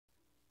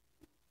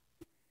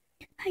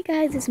Hi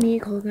guys, it's me,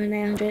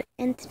 Colgan900,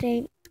 and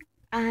today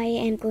I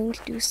am going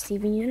to do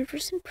Steven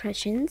Universe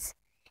impressions,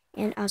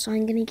 and also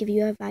I'm going to give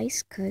you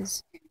advice,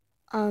 because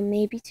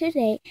maybe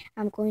today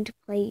I'm going to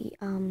play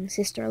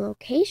Sister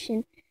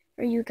Location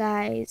for you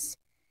guys.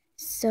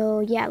 So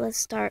yeah, let's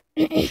start.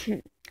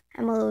 I'm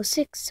a little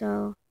sick,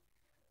 so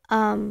I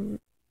don't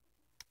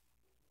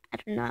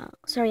know.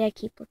 Sorry I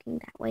keep looking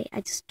that way, I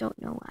just don't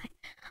know why.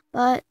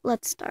 But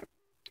let's start.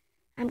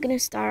 I'm going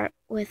to start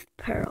with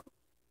Pearl.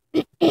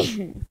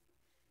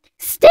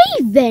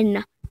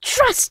 Steven!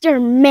 Trust your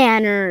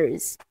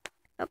manners!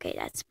 Okay,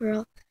 that's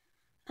Pearl.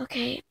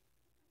 Okay.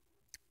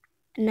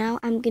 Now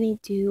I'm gonna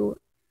do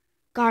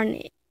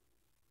Garnet.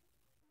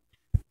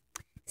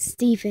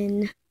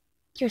 Steven,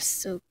 you're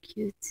so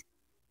cute.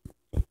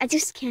 I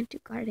just can't do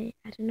Garnet.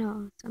 I don't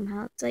know.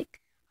 Somehow it's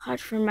like hard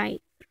for my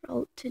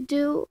throat to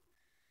do.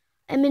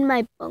 I'm in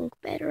my bunk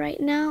bed right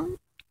now.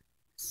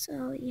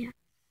 So yeah.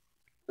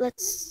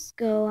 Let's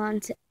go on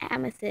to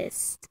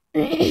Amethyst.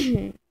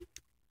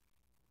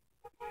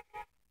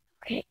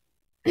 Okay.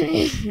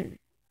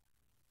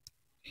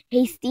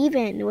 Hey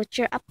Steven, what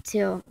you're up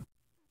to?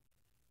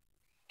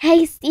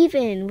 Hey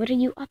Steven, what are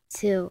you up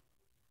to?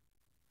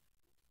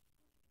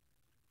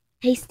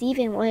 Hey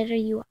Steven, what are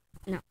you?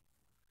 No,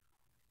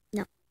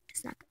 no,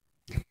 it's not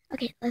good.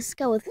 Okay, let's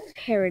go with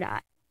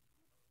Peridot.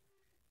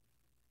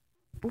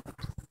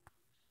 Oops.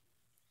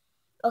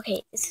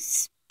 Okay, this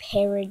is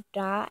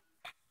Peridot.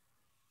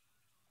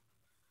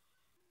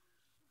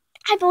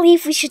 I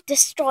believe we should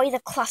destroy the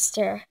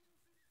cluster.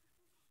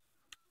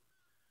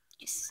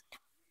 Just,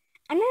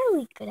 I'm not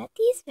really good at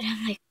these, but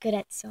I'm like good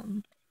at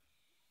some.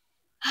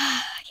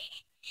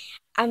 Okay,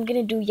 I'm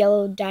gonna do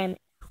Yellow Diamond.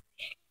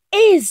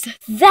 Is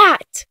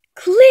that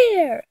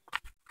clear?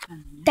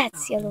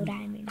 That's Yellow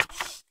Diamond.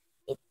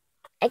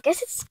 I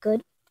guess it's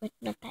good, but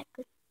not that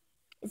good.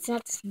 It's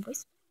not the same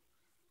voice.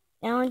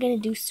 Now I'm gonna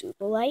do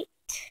Superlight.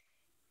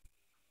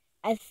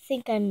 I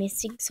think I'm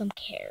missing some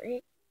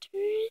characters,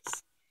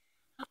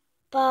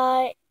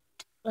 but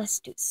let's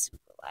do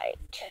Superlight.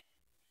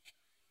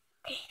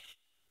 Okay.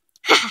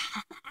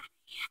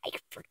 I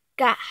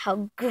forgot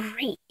how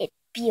great it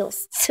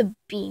feels to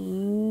be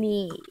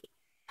me.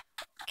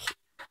 Okay.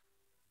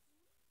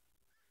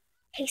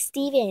 Hey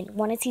Steven,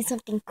 wanna see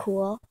something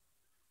cool?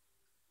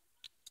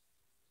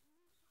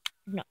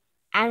 No,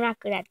 I'm not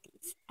good at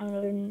these. I'm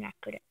really not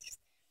good at these.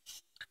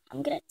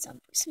 I'm good at some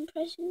first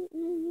impression.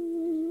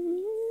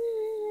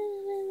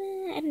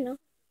 I don't know.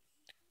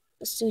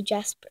 Let's do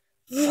Jasper.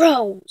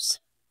 Rose!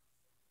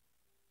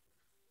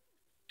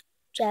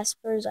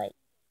 Jasper's like,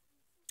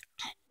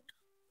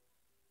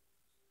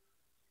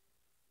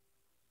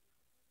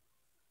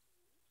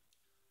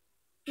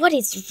 what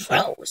is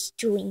Rose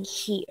doing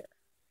here?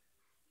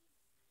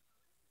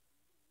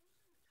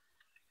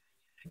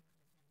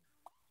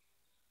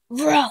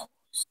 Rose!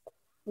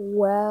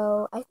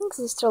 Well, I think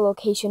Sister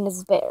Location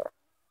is better.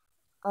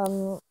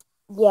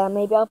 Yeah,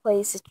 maybe I'll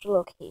play Sister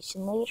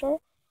Location later.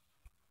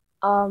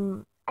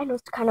 I know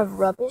it's kind of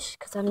rubbish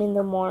because I'm in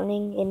the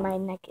morning and my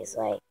neck is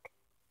like,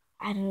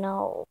 I don't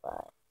know,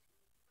 but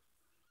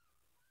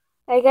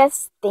I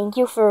guess thank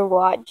you for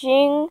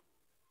watching.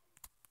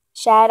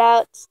 Shout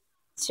out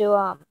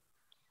to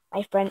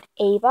my friend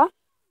Ava.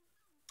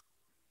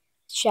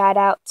 Shout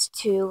out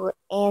to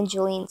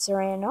Angeline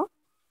Serrano.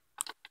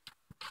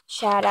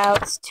 Shout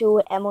outs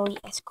to Emily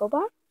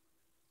Escobar.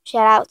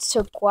 Shout outs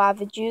to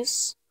Guava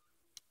Juice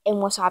and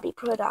Wasabi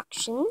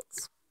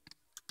Productions.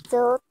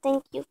 So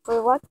thank you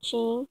for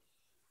watching.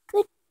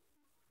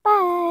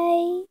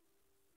 Goodbye.